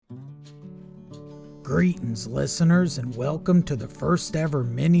Greetings, listeners, and welcome to the first ever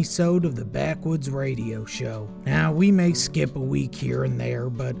Minisode of the Backwoods Radio Show. Now, we may skip a week here and there,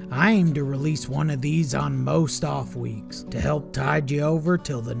 but I aim to release one of these on most off weeks to help tide you over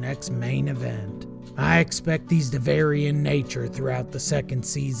till the next main event. I expect these to vary in nature throughout the second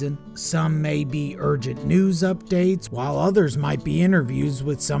season. Some may be urgent news updates, while others might be interviews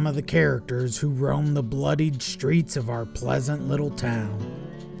with some of the characters who roam the bloodied streets of our pleasant little town.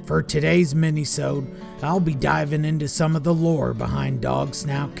 For today's minisode, I'll be diving into some of the lore behind Dog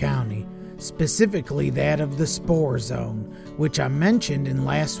Snout County, specifically that of the Spore Zone, which I mentioned in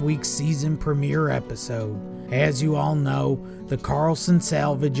last week's season premiere episode. As you all know, the Carlson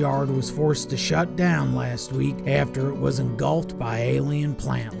Salvage Yard was forced to shut down last week after it was engulfed by alien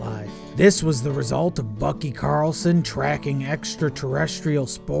plant life. This was the result of Bucky Carlson tracking extraterrestrial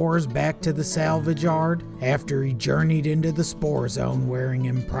spores back to the salvage yard after he journeyed into the Spore Zone wearing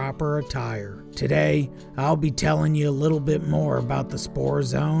improper attire. Today, I'll be telling you a little bit more about the Spore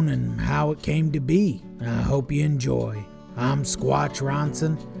Zone and how it came to be. I hope you enjoy. I'm Squatch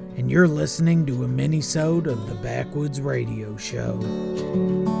Ronson, and you're listening to a minisode of the Backwoods Radio Show.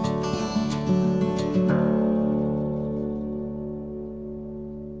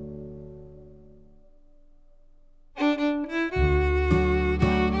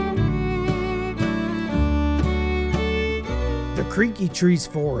 The Creaky Trees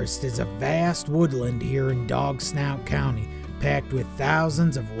Forest is a vast woodland here in Dog Snout County, packed with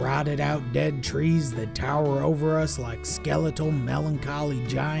thousands of rotted out dead trees that tower over us like skeletal melancholy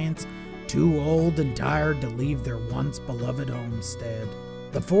giants, too old and tired to leave their once beloved homestead.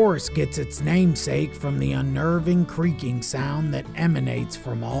 The forest gets its namesake from the unnerving creaking sound that emanates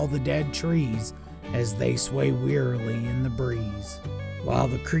from all the dead trees as they sway wearily in the breeze. While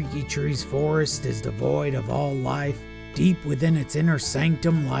the Creaky Trees Forest is devoid of all life, deep within its inner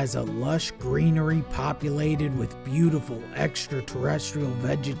sanctum lies a lush greenery populated with beautiful extraterrestrial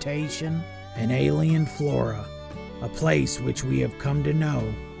vegetation and alien flora, a place which we have come to know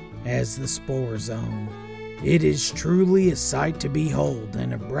as the Spore Zone. It is truly a sight to behold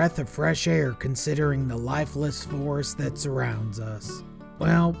and a breath of fresh air considering the lifeless forest that surrounds us.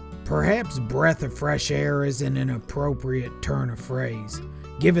 Well, perhaps breath of fresh air isn't an appropriate turn of phrase,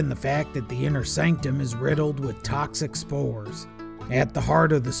 given the fact that the inner sanctum is riddled with toxic spores. At the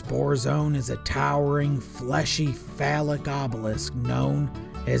heart of the Spore Zone is a towering, fleshy, phallic obelisk known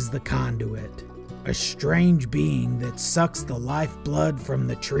as the Conduit, a strange being that sucks the lifeblood from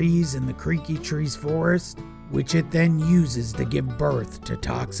the trees in the Creaky Trees Forest, which it then uses to give birth to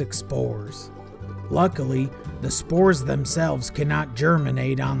toxic spores. Luckily, the spores themselves cannot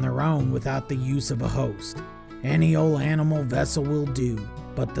germinate on their own without the use of a host. Any old animal vessel will do,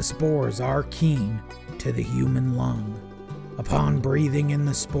 but the spores are keen to the human lung. Upon breathing in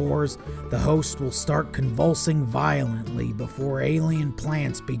the spores, the host will start convulsing violently before alien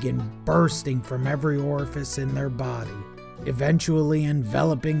plants begin bursting from every orifice in their body, eventually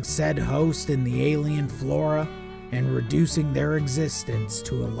enveloping said host in the alien flora and reducing their existence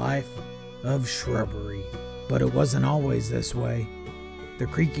to a life of shrubbery. But it wasn't always this way. The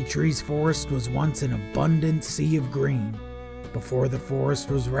Creaky Trees Forest was once an abundant sea of green, before the forest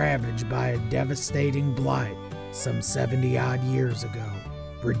was ravaged by a devastating blight some 70-odd years ago,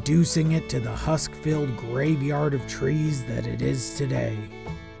 reducing it to the husk-filled graveyard of trees that it is today.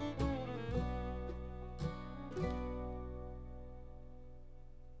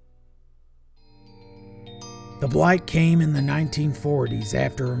 The blight came in the 1940s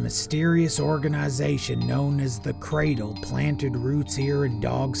after a mysterious organization known as the Cradle planted roots here in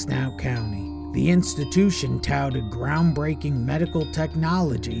Dog Snout County. The institution touted groundbreaking medical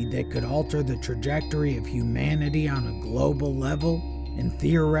technology that could alter the trajectory of humanity on a global level and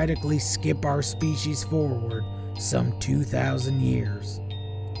theoretically skip our species forward some 2,000 years.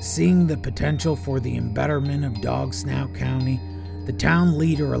 Seeing the potential for the embetterment of Dog Snout County, the town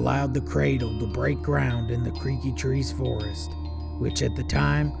leader allowed the Cradle to break ground in the Creaky Trees Forest, which at the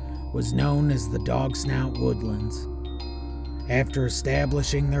time was known as the Dog Snout Woodlands. After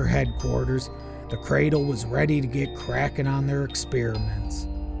establishing their headquarters, the Cradle was ready to get cracking on their experiments.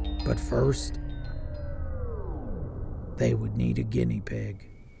 But first, they would need a guinea pig.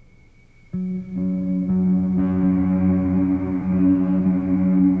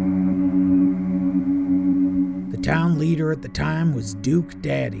 The town leader at the time was Duke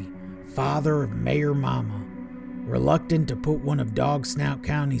Daddy, father of Mayor Mama. Reluctant to put one of Dog Snout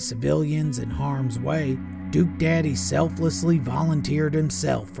County civilians in harm's way, Duke Daddy selflessly volunteered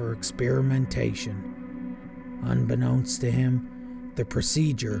himself for experimentation. Unbeknownst to him, the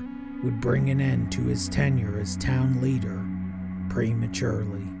procedure would bring an end to his tenure as town leader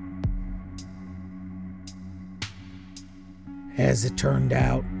prematurely. As it turned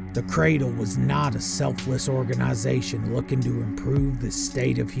out, the Cradle was not a selfless organization looking to improve the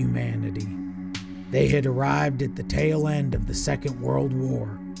state of humanity. They had arrived at the tail end of the Second World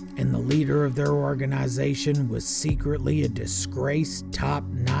War, and the leader of their organization was secretly a disgraced top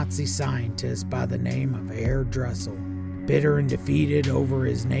Nazi scientist by the name of Herr Dressel. Bitter and defeated over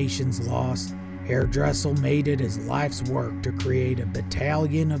his nation's loss, Herr Dressel made it his life's work to create a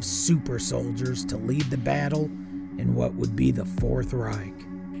battalion of super soldiers to lead the battle in what would be the Fourth Reich.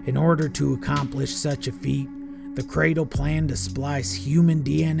 In order to accomplish such a feat, the Cradle planned to splice human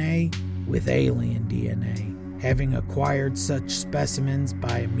DNA with alien DNA, having acquired such specimens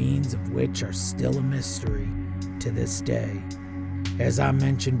by a means of which are still a mystery to this day. As I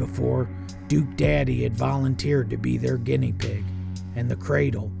mentioned before, Duke Daddy had volunteered to be their guinea pig, and the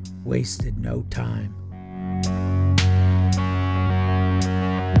Cradle wasted no time.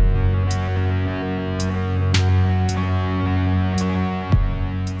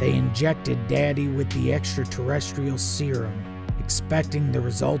 They injected Daddy with the extraterrestrial serum, expecting the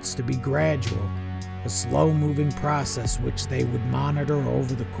results to be gradual, a slow-moving process which they would monitor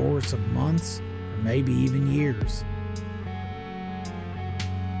over the course of months or maybe even years.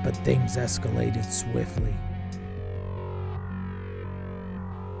 But things escalated swiftly.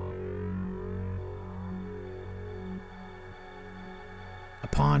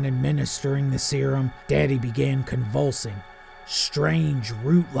 Upon administering the serum, Daddy began convulsing. Strange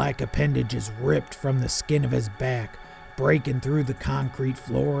root-like appendages ripped from the skin of his back, breaking through the concrete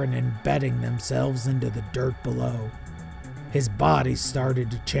floor and embedding themselves into the dirt below. His body started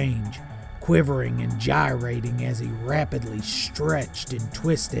to change, quivering and gyrating as he rapidly stretched and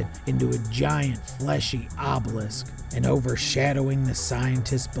twisted into a giant fleshy obelisk and overshadowing the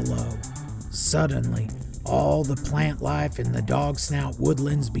scientists below. Suddenly, all the plant life in the Dog Snout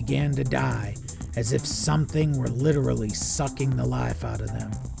woodlands began to die, as if something were literally sucking the life out of them,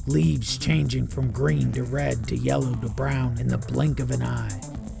 leaves changing from green to red to yellow to brown in the blink of an eye.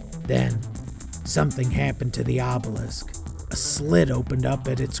 Then, something happened to the obelisk. A slit opened up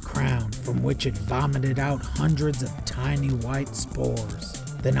at its crown, from which it vomited out hundreds of tiny white spores.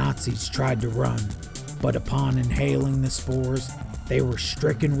 The Nazis tried to run, but upon inhaling the spores, they were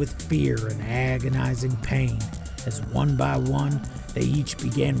stricken with fear and agonizing pain, as one by one, they each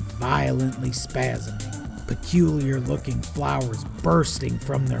began violently spasming, peculiar-looking flowers bursting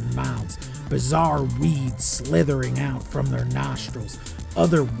from their mouths, bizarre weeds slithering out from their nostrils,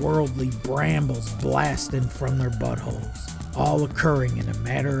 otherworldly brambles blasting from their buttholes, all occurring in a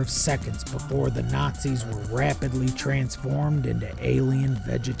matter of seconds before the Nazis were rapidly transformed into alien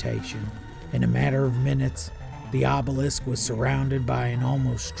vegetation. In a matter of minutes, the obelisk was surrounded by an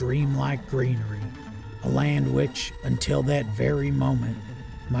almost dreamlike greenery, a land which, until that very moment,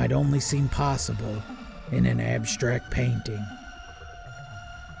 might only seem possible in an abstract painting.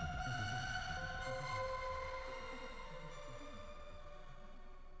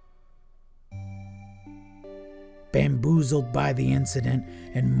 Bamboozled by the incident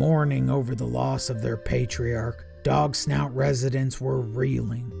and mourning over the loss of their patriarch, Dog Snout residents were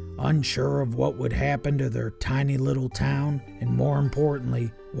reeling, unsure of what would happen to their tiny little town, and more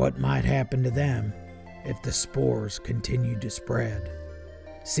importantly, what might happen to them if the spores continued to spread.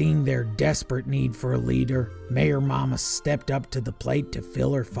 Seeing their desperate need for a leader, Mayor Mama stepped up to the plate to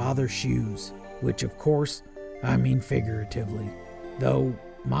fill her father's shoes, which of course, I mean figuratively, though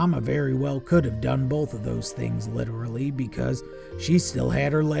Mama very well could have done both of those things literally because she still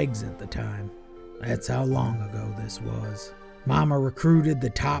had her legs at the time. That's how long ago this was. Mama recruited the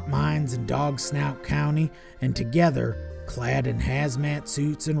top minds in Dog Snout County, and together, clad in hazmat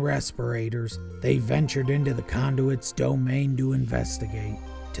suits and respirators, they ventured into the conduit's domain to investigate.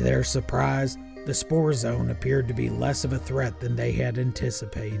 To their surprise, the Spore Zone appeared to be less of a threat than they had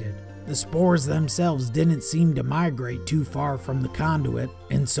anticipated. The spores themselves didn't seem to migrate too far from the conduit,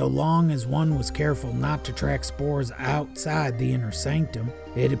 and so long as one was careful not to track spores outside the inner sanctum,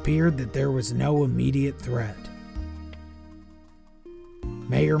 it appeared that there was no immediate threat.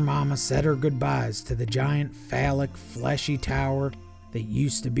 Mayor Mama said her goodbyes to the giant phallic fleshy tower that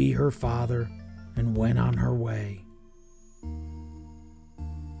used to be her father and went on her way.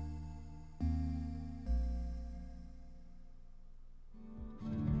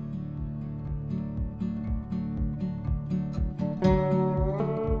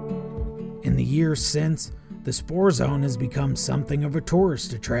 In the years since, the Spore Zone has become something of a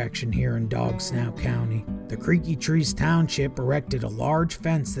tourist attraction here in Dog Snout County. The Creaky Trees Township erected a large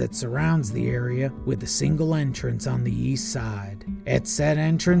fence that surrounds the area with a single entrance on the east side. At said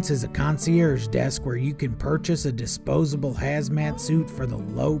entrance is a concierge desk where you can purchase a disposable hazmat suit for the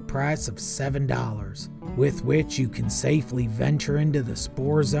low price of $7. with which you can safely venture into the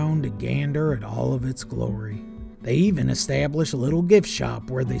Spore Zone to gander at all of its glory. They even establish a little gift shop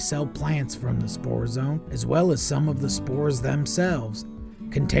where they sell plants from the Spore Zone, as well as some of the spores themselves,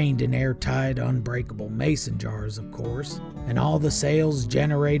 contained in airtight, unbreakable mason jars, of course, and all the sales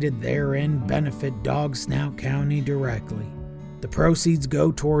generated therein benefit Dog Snout County directly. The proceeds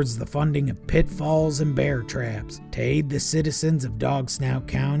go towards the funding of pitfalls and bear traps to aid the citizens of Dog Snout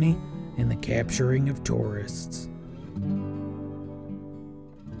County in the capturing of tourists.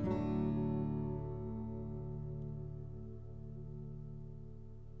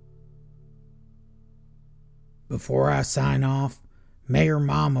 Before I sign off, Mayor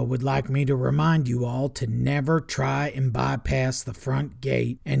Mama would like me to remind you all to never try and bypass the front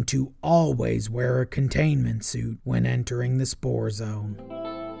gate and to always wear a containment suit when entering the Spore Zone.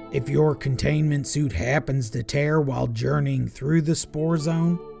 If your containment suit happens to tear while journeying through the Spore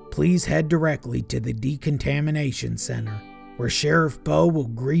Zone, please head directly to the Decontamination Center, where Sheriff Bo will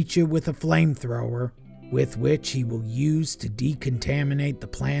greet you with a flamethrower, with which he will use to decontaminate the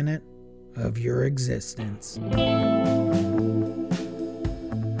planet of your existence.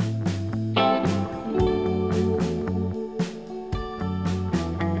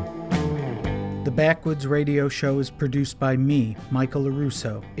 The Backwoods Radio Show is produced by me, Michael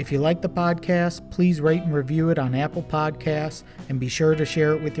LaRusso. If you like the podcast, please rate and review it on Apple Podcasts, and be sure to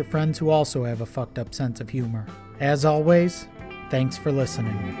share it with your friends who also have a fucked up sense of humor. As always, thanks for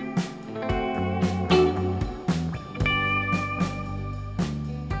listening.